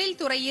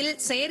 தொழில்துறையில்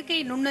செயற்கை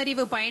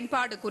நுண்ணறிவு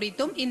பயன்பாடு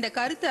குறித்தும் இந்த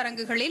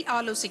கருத்தரங்குகளில்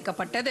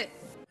ஆலோசிக்கப்பட்டது.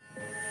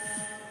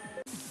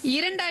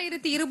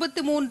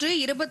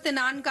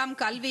 2023-24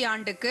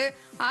 கல்வியாண்டுக்கு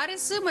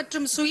அரசு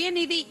மற்றும்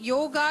சுயநிதி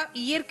யோகா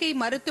இயற்கை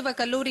மருத்துவ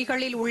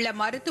கல்லூரிகளில் உள்ள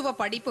மருத்துவ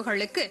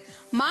படிப்புகளுக்கு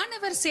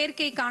மாணவர்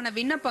சேர்க்கைக்கான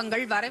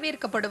விண்ணப்பங்கள்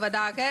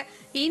வரவேற்கப்படுவதாக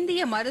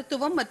இந்திய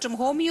மருத்துவம் மற்றும்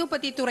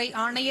ஹோமியோபதி துறை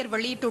ஆணையர்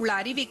வெளியிட்டுள்ள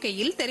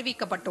அறிவிக்கையில்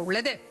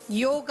தெரிவிக்கப்பட்டுள்ளது.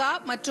 யோகா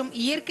மற்றும்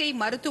இயற்கை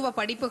மருத்துவ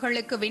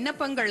படிப்புகளுக்கு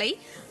விண்ணப்பங்களை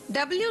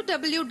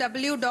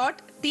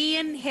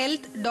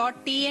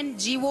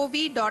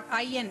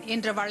www.tnhealth.tngov.in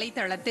என்ற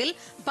வலைதளத்தில்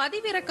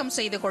பதிவிறக்கம்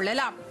செய்து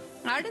கொள்ளலாம்.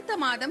 அடுத்த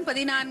மாதம்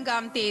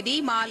 14ஆம் தேதி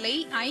மாலை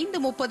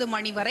 5:30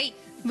 மணி வரை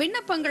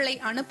விண்ணப்பங்களை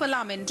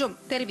அனுப்பலாம் என்றும்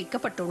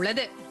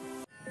தெரிவிக்கப்பட்டுள்ளது.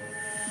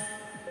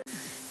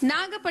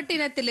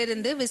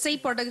 நாகப்பட்டினத்திலிருந்து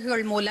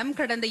விசைப்படகுகள் மூலம்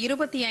கடந்த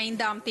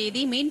 25ஆம்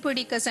தேதி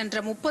மீன்பிடிக்க சென்ற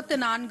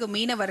 34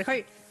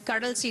 மீனவர்கள்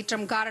கடல்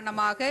சீற்றம்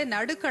காரணமாக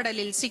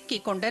நடுக்கடலில்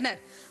சிக்கிக் கொண்டனர்.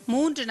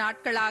 3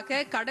 நாட்களாக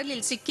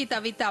கடலில் சிக்கி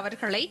தவித்த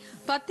அவர்களை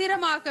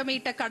பத்திரமாக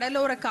மீட்ட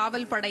கடலோர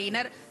காவல்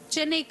படையினர்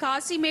சென்னை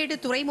காசிமேடு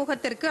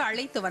துறைமுகத்திற்கு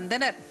அழைத்து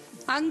வந்தனர்.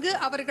 அங்கு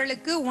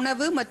அவர்களுக்கு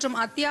உணவு மற்றும்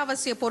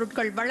அத்தியாவசிய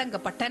பொருட்கள்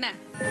வழங்கப்பட்டன.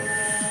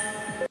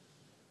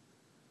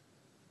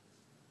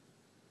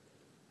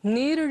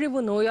 நீரிழிவு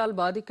நோயால்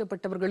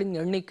பாதிக்கப்பட்டவர்களின்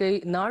எண்ணிக்கை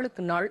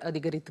நாளுக்கு நாள்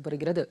அதிகரித்து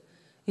வருகிறது.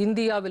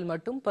 இந்தியாவில்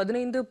மட்டும்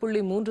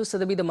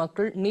 15.3%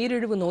 மக்கள்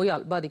நீரிழிவு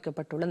நோயால்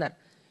பாதிக்கப்பட்டுள்ளனர்.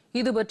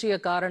 இது பற்றிய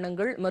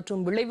காரணங்கள்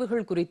மற்றும்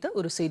விளைவுகள் குறித்த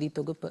ஒரு செய்தி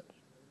தொகுப்பு.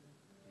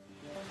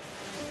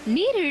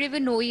 நீரிழிவு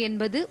நோய்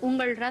என்பது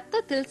உங்கள்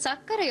ரத்தத்தில்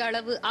சர்க்கரை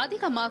அளவு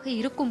அதிகமாக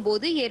இருக்கும்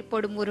போது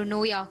ஏற்படும் ஒரு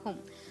நோயாகும்.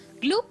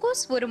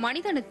 குளுக்கோஸ் ஒரு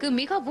மனிதனுக்கு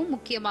மிகவும்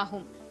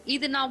முக்கியமாகும்.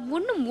 இது நாம்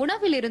உண்ணும்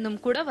உணவில்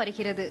இருந்தும் கூட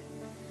வருகிறது.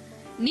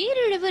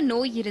 நீரிழிவு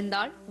நோய்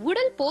இருந்தால்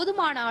உடல்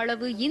போதுமான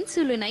அளவு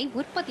இன்சுலினை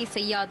உற்பத்தி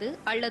செய்யாது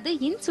அல்லது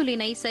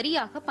இன்சுலினை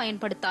சரியாக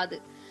பயன்படுத்தாது.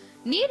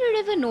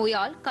 நீரிழிவு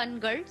நோயால்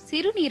கண்கள்,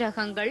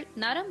 சிறுநீரகங்கள்,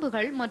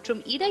 நரம்புகள்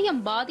மற்றும்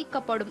இதயம்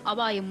பாதிக்கப்படும்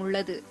அபாயம்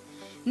உள்ளது.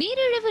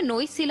 நீரிழிவு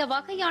நோய் சில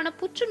வகையான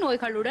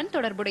புற்றுநோய்களுடன்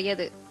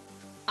தொடர்புடையது.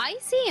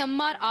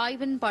 ICMR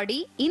ஆய்வின்படி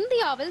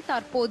இந்தியாவில்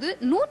தற்போது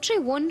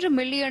 101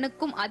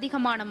 மில்லியனுக்கும்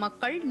அதிகமான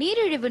மக்கள்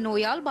நீரிழிவு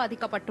நோயால்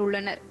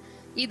பாதிக்கப்பட்டுள்ளனர்.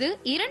 இது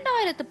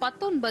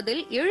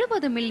 2019இல்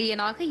 70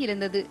 மில்லியனாக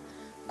இருந்தது.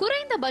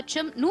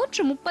 குறைந்தபட்சம்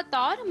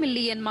 136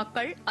 மில்லியன்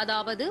மக்கள்,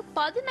 அதாவது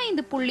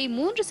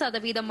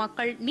 15.3%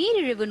 மக்கள்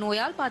நீரிழிவு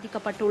நோயால்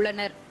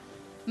பாதிக்கப்பட்டுள்ளனர்.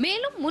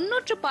 மேலும்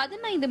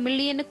 315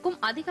 மில்லியனுக்கும்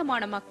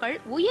அதிகமான மக்கள்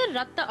உயர்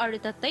இரத்த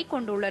அழுத்தத்தை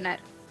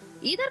கொண்டுள்ளனர்.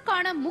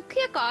 இதற்கான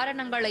முக்கிய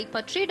காரணங்களை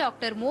பற்றி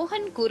டாக்டர்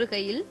மோகன்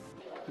கூறுகையில்,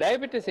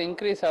 டயபெட்டிஸ்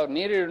இன்க்ரீஸ் ஆகும்,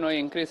 நீரிழிவு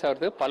நோய் இன்க்ரீஸ்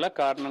ஆகிறது பல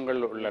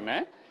காரணங்கள் உள்ளன.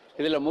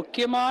 இதுல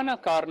முக்கியமான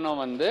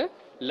காரணம்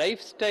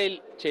லைஃப் ஸ்டைல்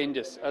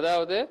சேஞ்சஸ்.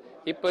 அதாவது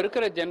இப்போ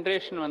இருக்கிற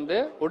ஜென்ரேஷன்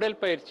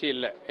உடற்பயிற்சி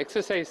இல்லை,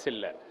 எக்ஸசைஸ்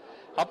இல்லை.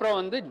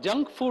 அப்புறம்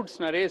ஜங்க் ஃபுட்ஸ்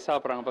நிறைய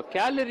சாப்பிட்றாங்க. இப்போ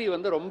கேலரி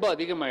ரொம்ப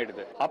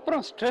அதிகமாயிடுது.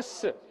 அப்புறம் ஸ்ட்ரெஸ்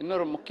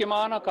இன்னொரு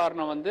முக்கியமான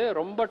காரணம்.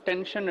 ரொம்ப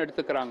டென்ஷன்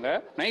எடுத்துக்கிறாங்க,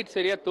 நைட்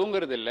சரியா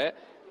தூங்குறது இல்லை.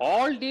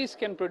 All these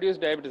can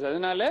produce diabetes.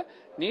 அதனால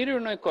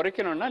நீரிழிவு நோய்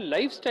குறைக்கணும்னா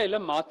லைஃப் ஸ்டைலை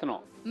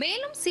மாற்றணும்.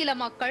 மேலும் சில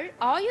மக்கள்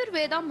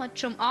ஆயுர்வேதா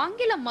மற்றும்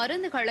ஆங்கில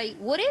மருந்துகளை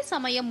ஒரே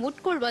சமயம்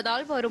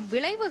உட்கொள்வதால் வரும்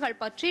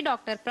விளைவுகள் பற்றி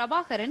டாக்டர்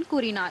பிரபாகரன்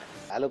கூறினார்.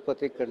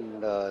 Allopathic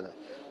and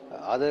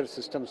other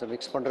systems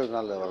mix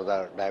பண்ணுறதுனால வருதா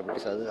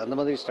டயபெட்டிஸ்? அது அந்த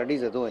மாதிரி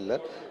ஸ்டடீஸ் எதுவும் இல்லை.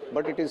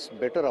 But it is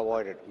better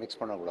avoided, mix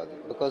பண்ணக்கூடாது.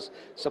 Because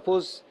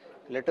suppose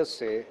let us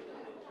say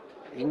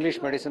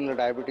English மெடிசனில்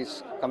diabetes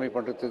கம்மி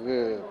பண்ணுறதுக்கு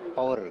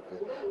பவர்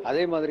இருக்குது.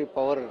 அதே மாதிரி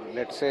பவர்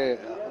லெட்ஸே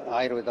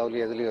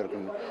ஆயுர்வேதாவிலேயும் எதுலேயும்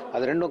இருக்குங்க.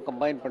 அது ரெண்டும்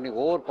கம்பைன் பண்ணி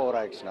ஓவர் பவர்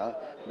ஆயிடுச்சுன்னா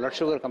பிளட்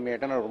சுகர்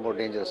கம்மியாயிட்டா ரொம்ப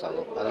டேஞ்சரஸ்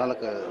ஆகும். அதனால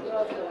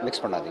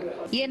மிக்ஸ் பண்ணாதீங்க.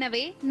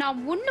 எனவே நாம்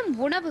உண்ணும்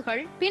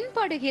உணவுகள்,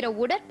 பின்படுகிற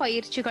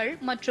உடற்பயிற்சிகள்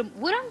மற்றும்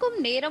உறங்கும்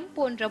நேரம்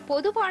போன்ற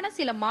பொதுவான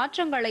சில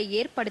மாற்றங்களை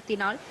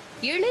ஏற்படுத்தினால்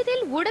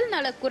எளிதில் உடல்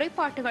நல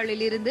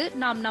குறைபாடுகளில் இருந்து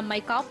நாம் நம்மை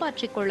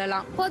காப்பாற்றிக்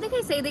கொள்ளலாம்.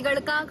 பொதிகை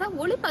செய்திகளுக்காக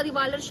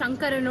ஒளிப்பதிவாளர்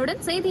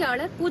சங்கரனுடன்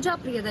செய்தியாளர் பூஜா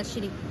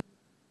பிரியதர்ஷினி.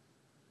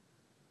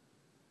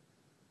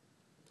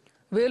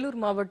 வேலூர்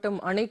மாவட்டம்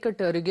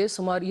அணைக்கட்டு அருகே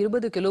சுமார்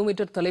 20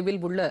 கிலோமீட்டர்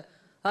தொலைவில் உள்ள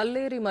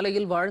அல்லேரி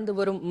மலையில் வாழ்ந்து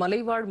வரும்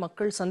மலைவாழ்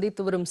மக்கள்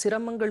சந்தித்து வரும்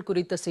சிரமங்கள்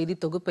குறித்த செய்தி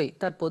தொகுப்பை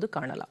தற்போது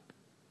காணலாம்.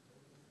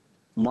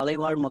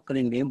 மலைவாழ்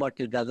மக்களின்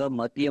மேம்பாட்டிற்காக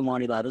மத்திய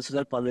மாநில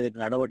அரசுகள் பல்வேறு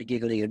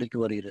நடவடிக்கைகளை எடுத்து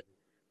வருகிறது.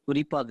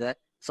 குறிப்பாக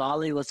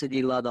சாலை வசதி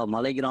இல்லாத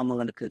மலை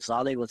கிராமங்களுக்கு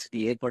சாலை வசதி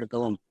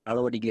ஏற்படுத்தவும்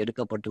நடவடிக்கை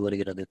எடுக்கப்பட்டு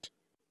வருகிறது.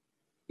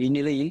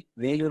 இந்நிலையில்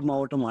வேலூர்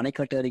மாவட்டம்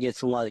அணைக்கட்டு அருகே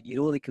சுமார்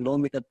 20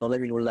 கிலோமீட்டர்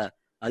தொலைவில் உள்ள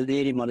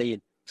அல்லேரி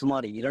மலையில்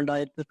சுமார்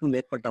 2000க்கும்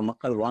மேற்பட்ட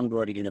மக்கள் வாழ்ந்து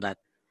வருகின்றனர்.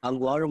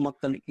 அங்கு வாழும்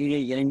மக்கள் கீழே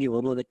இறங்கி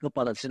வருவதற்கு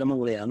பல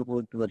சிரமங்களை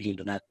அனுபவித்து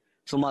வருகின்றனர்.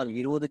 சுமார்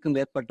 20க்கும்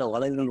மேற்பட்ட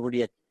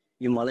வளைவுகளுடைய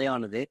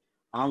இம்மலையானது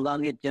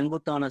ஆங்காங்கே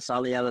செங்குத்தான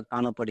சாலையாக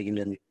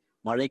காணப்படுகின்றது.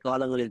 மழை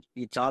காலங்களில்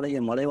இச்சாலையை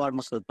மலைவாழ்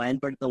மக்கள்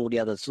பயன்படுத்த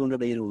முடியாத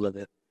சூழ்நிலையில்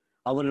உள்ளது.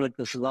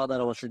 அவர்களுக்கு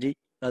சுகாதார வசதி,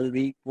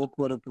 கல்வி,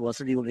 போக்குவரத்து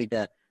வசதி உள்ளிட்ட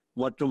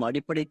மற்றும்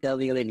அடிப்படை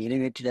தேவைகளை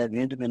நிறைவேற்றிட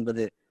வேண்டும்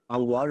என்பது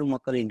அவ்வாழும்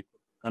மக்களின்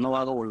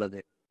கனவாக உள்ளது.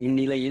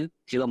 இந்நிலையில்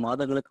சில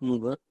மாதங்களுக்கு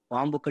முன்பு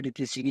பாம்பு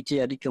கடித்து சிகிச்சை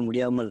அளிக்க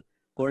முடியாமல்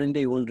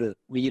குழந்தை ஒன்று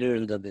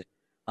உயிரிழந்தது.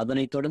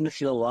 அதனைத் தொடர்ந்து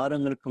சில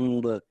வாரங்களுக்கு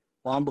முன்பு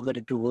பாம்பு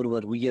கடித்து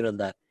ஒருவர்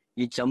உயிரிழந்தார்.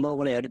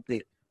 இச்சம்பவங்களை அடுத்து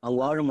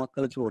அவ்வாழும்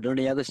மக்களுக்கு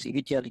உடனடியாக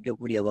சிகிச்சை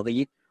அளிக்கக்கூடிய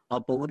வகையில்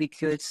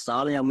அப்பகுதிக்கு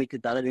சாலை அமைத்து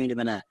தர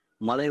வேண்டும் என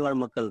மலைவாழ்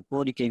மக்கள்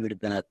கோரிக்கை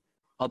விடுத்தனர்.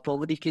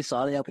 அப்பகுதிக்கு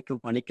சாலை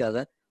அமைக்கும்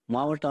பணிக்காக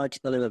மாவட்ட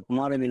ஆட்சித்தலைவர்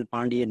குமாரவேல்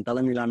பாண்டியன்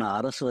தலைமையிலான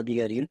அரசு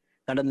அதிகாரிகள்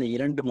கடந்த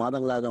 2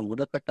 மாதங்களாக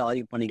முதற்கட்ட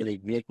ஆய்வுப் பணிகளை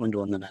மேற்கொண்டு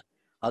வந்தனர்.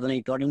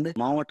 அதனைத் தொடர்ந்து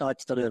மாவட்ட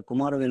ஆட்சித்தலைவர்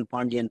குமாரவேல்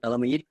பாண்டியன்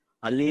தலைமையில்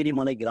அல்லேரி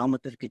மலை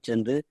கிராமத்திற்கு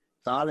சென்று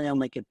சாலை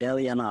அமைக்க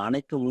தேவையான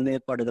அனைத்து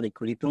முன்னேற்பாடுகளை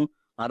குறித்தும்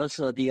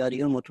அரசு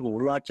அதிகாரிகள் மற்றும்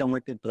உள்ளாட்சி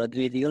அமைப்பு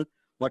பிரதிநிதிகள்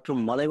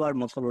மற்றும் மலைவாழ்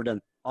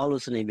மக்களுடன்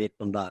ஆலோசனை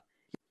மேற்கொண்டார்.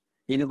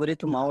 இது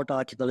குறித்து மாவட்ட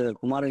ஆட்சித்தலைவர்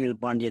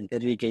குமாரவேல் பாண்டியன்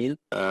தெரிவிக்கையில்,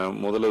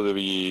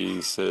 முதலுதவி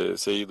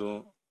செய்தும்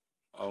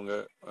அவங்க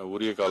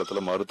உரிய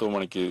காலத்துல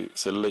மருத்துவமனைக்கு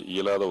செல்ல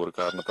இயலாத ஒரு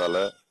காரணத்தால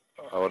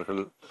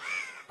அவர்கள்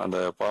அந்த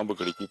பாம்பு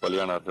கடிக்கு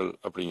பலியானார்கள்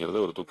அப்படிங்கிறது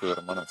ஒரு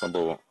துக்ககரமான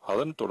சம்பவம்.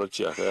 அதன்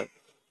தொடர்ச்சியாக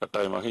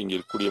கட்டாயமாக இங்க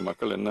இருக்கக்கூடிய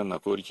மக்கள் என்னென்ன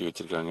கோரிக்கை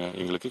வச்சிருக்காங்க,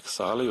 எங்களுக்கு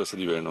சாலை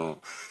வசதி வேணும்,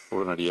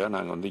 உடனடியா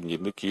நாங்க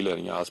இங்கிருந்து கீழே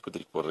இறங்கி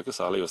ஆஸ்பத்திரிக்கு போறதுக்கு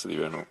சாலை வசதி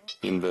வேணும்,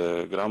 இந்த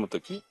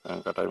கிராமத்துக்கு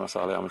கட்டாயமா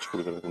சாலை அமைச்சு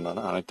கொடுக்கறதுக்கு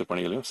உண்டான அனைத்து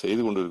பணிகளையும்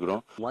செய்து கொண்டு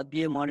இருக்கிறோம்.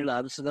 மத்திய மாநில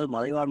அரசுகள்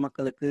மலைவாழ்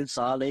மக்களுக்கு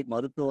சாலை,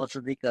 மருத்துவ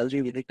வசதி,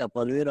 கல்வி உள்ளிட்ட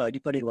பல்வேறு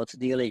அடிப்படை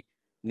வசதிகளை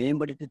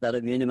மேம்படுத்தி தர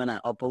வேண்டும் என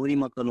அப்பகுதி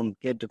மக்களும்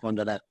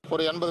கேட்டுக்கொண்டனர்.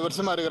 ஒரு 80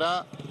 வருஷமா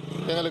இருக்கிறோம்,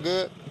 எங்களுக்கு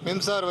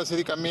மின்சார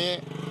வசதி கம்மி,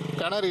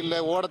 கிணறு இல்லை,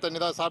 ஓட தண்ணி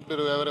தான்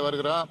சாப்பிட்டு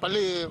வருகிறோம்,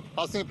 பள்ளி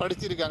பசங்க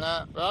படிச்சிருக்காங்க,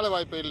 வேலை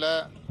வாய்ப்பு இல்லை,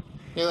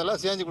 இதெல்லாம்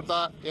செஞ்சு கொடுத்தா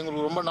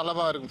எங்களுக்கு ரொம்ப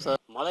நல்லமா இருக்கும் சார்.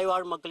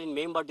 மலைவாழ் மக்களின்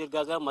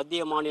மேம்பாட்டிற்காக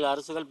மத்திய மாநில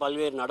அரசுகள்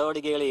பல்வேறு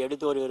நடவடிக்கைகளை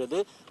எடுத்து வருகிறது.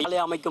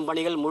 சாலை அமைக்கும்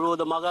பணிகள்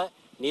முழுவதுமாக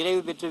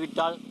நிறைவு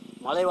பெற்றுவிட்டால்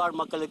மலைவாழ்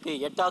மக்களுக்கு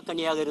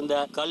எட்டாக்கனியாக இருந்த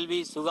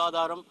கல்வி,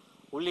 சுகாதாரம்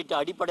உள்ளிட்ட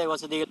அடிப்படை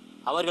வசதிகள்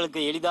அவர்களுக்கு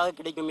எளிதாக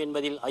கிடைக்கும்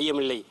என்பதில்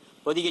ஐயமில்லை.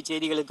 பொதிகை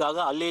செய்திகளுக்காக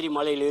அல்லேரி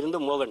மலையிலிருந்து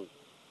மோகன்.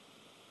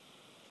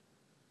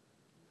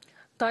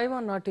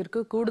 தாய்வான் நாட்டிற்கு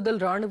கூடுதல்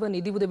ராணுவ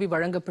நிதியுதவி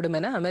வழங்கப்படும்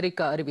என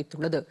அமெரிக்கா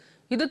அறிவித்துள்ளது.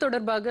 இது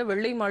தொடர்பாக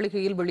வெள்ளை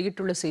மாளிகையில்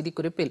வெளியிட்டுள்ள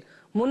செய்திக்குறிப்பில்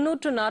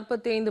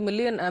 345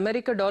 மில்லியன்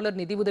அமெரிக்க டாலர்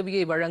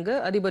நிதியுதவியை வழங்க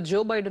அதிபர்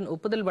ஜோ பைடன்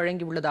ஒப்புதல்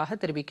வழங்கியுள்ளதாக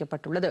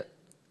தெரிவிக்கப்பட்டுள்ளது.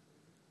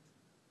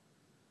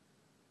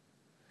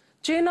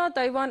 சீனா,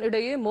 தைவான்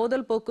இடையே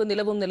மோதல் போக்கு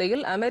நிலவும்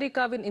நிலையில்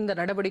அமெரிக்காவின் இந்த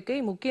நடவடிக்கை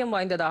முக்கியம்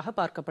வாய்ந்ததாக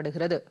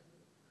பார்க்கப்படுகிறது.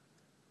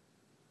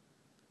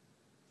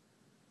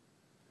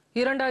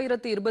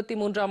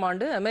 2023ஆம்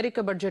ஆண்டு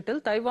அமெரிக்க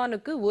பட்ஜெட்டில்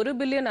தைவானுக்கு $1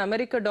 பில்லியன்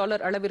அமெரிக்க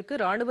டாலர் அளவிற்கு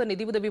ராணுவ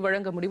நிதியுதவி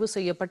வழங்க முடிவு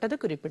செய்யப்பட்டது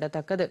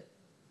குறிப்பிடத்தக்கது.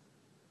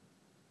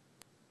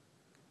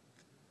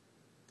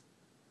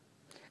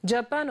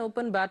 ஜப்பான்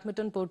ஓபன்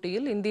பேட்மிண்டன்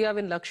போட்டியில்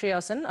இந்தியாவின் லக்ஷயா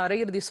சென்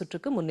அரையிறுதி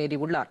சுற்றுக்கு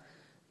முன்னேறியுள்ளார்.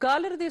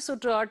 காலிறுதி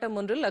சுற்று ஆட்டம்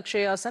ஒன்றில்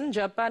லக்ஷயா சென்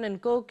ஜப்பானின்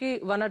கோகி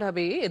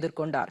வனடபேயை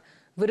எதிர்கொண்டார்.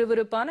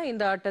 விறுவிறுப்பான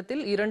இந்த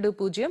ஆட்டத்தில்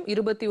 2-0,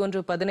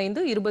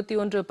 21-15,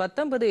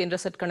 21-19 என்ற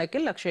செட்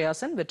கணக்கில் லக்ஷயா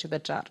சென் வெற்றி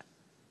பெற்றார்.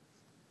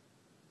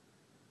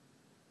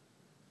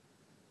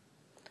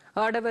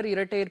 ஆடவர்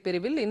இரட்டையர்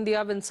பிரிவில்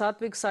இந்தியாவின்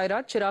சாத்விக்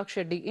சாய்ராஜ், சிராக்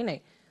ஷெட்டி இணை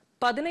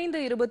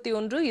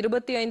 15-21,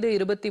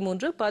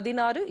 25-23,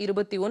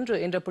 16-21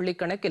 என்ற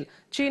புள்ளிக்கணக்கில்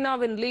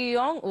சீனாவின் லீ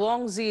யாங்,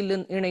 வாங் ஜி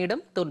லின்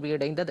இணையிடம்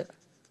தோல்வியடைந்தது.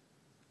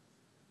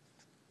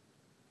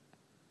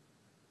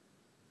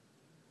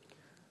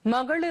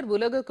 மகளிர்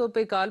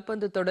உலகக்கோப்பை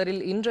கால்பந்து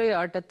தொடரில் இன்றைய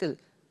ஆட்டத்தில்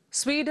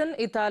ஸ்வீடன்,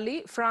 இத்தாலி,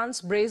 பிரான்ஸ்,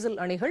 பிரேசில்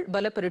அணிகள்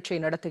பல பரீட்சை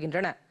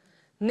நடத்துகின்றன.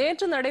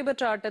 நேற்று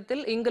நடைபெற்ற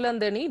ஆட்டத்தில்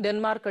இங்கிலாந்து அணி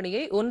டென்மார்க்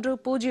அணியை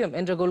 1-0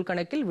 என்ற கோல்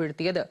கணக்கில்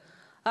வீழ்த்தியது.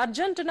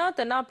 அர்ஜென்டினா,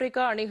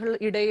 தென்னாப்பிரிக்கா அணிகள்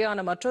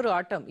இடையேயான மற்றொரு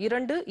ஆட்டம்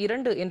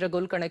 2-2 என்ற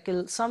கோல்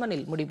கணக்கில்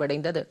சமனில்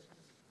முடிவடைந்தது.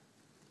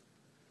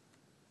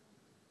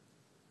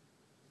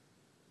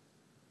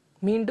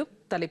 மீண்டும்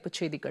தலைப்புச்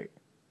செய்திகள்.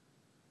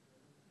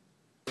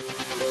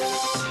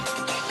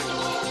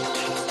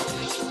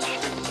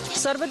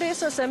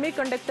 சர்வதேச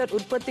செமிகண்டக்டர்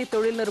உற்பத்தி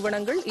தொழில்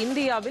நிறுவனங்கள்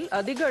இந்தியாவில்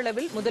அதிக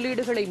அளவில்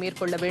முதலீடுகளை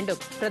மேற்கொள்ள வேண்டும்.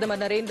 பிரதமர்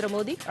நரேந்திர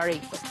மோடி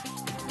அழைப்பு.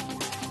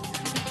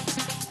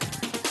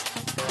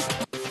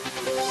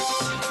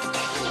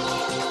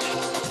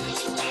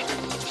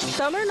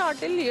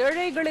 தமிழ்நாட்டில்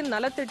ஏழைகளின்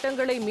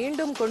நலத்திட்டங்களை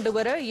மீண்டும்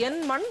கொண்டுவர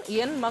என் மண்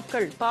என்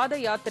மக்கள் பாத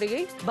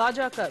யாத்திரையை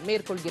பாஜக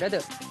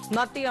மேற்கொள்கிறது.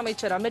 மத்திய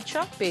அமைச்சர்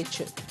அமித்ஷா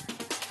பேச்சு.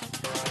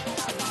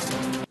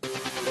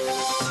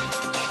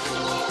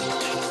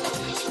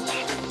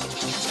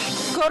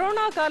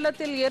 கொரோனா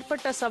காலத்தில்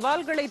ஏற்பட்ட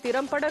சவால்களை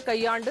திறம்பட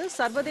கையாண்டு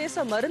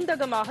சர்வதேச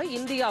மருந்தகமாக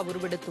இந்தியா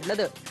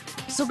உருவெடுத்துள்ளது.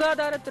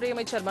 சுகாதாரத்துறை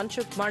அமைச்சர்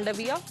மன்சுக்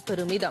மாண்டவியா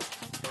பெருமிதம்.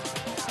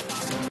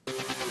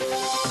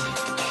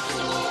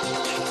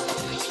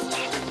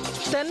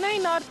 தென்னை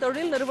நார்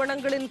தொழில்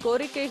நிறுவனங்களின்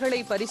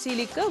கோரிக்கைகளை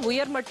பரிசீலிக்க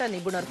உயர்மட்ட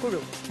நிபுணர்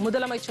குழு.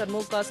 முதலமைச்சர்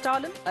மு க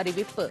ஸ்டாலின்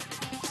அறிவிப்பு.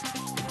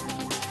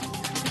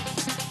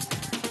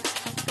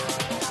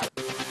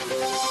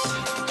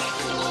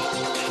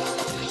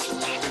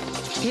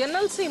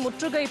 NLC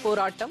முற்றுகை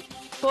போராட்டம்,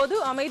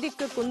 பொது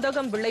அமைதிக்கு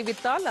குந்தகம்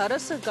விளைவித்தால்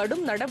அரசு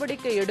கடும்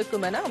நடவடிக்கை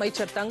எடுக்கும் என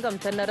அமைச்சர் தங்கம்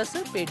தென்னரசு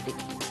பேட்டி.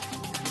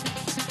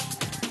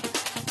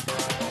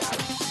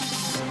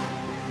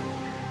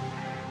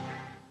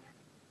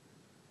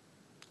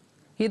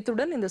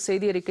 இத்துடன் இந்த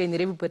செய்தி அறிக்கை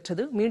நிறைவு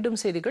பெற்றது. மீண்டும்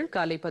செய்திகள்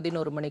காலை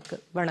 11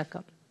 மணிக்கு.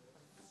 வணக்கம்.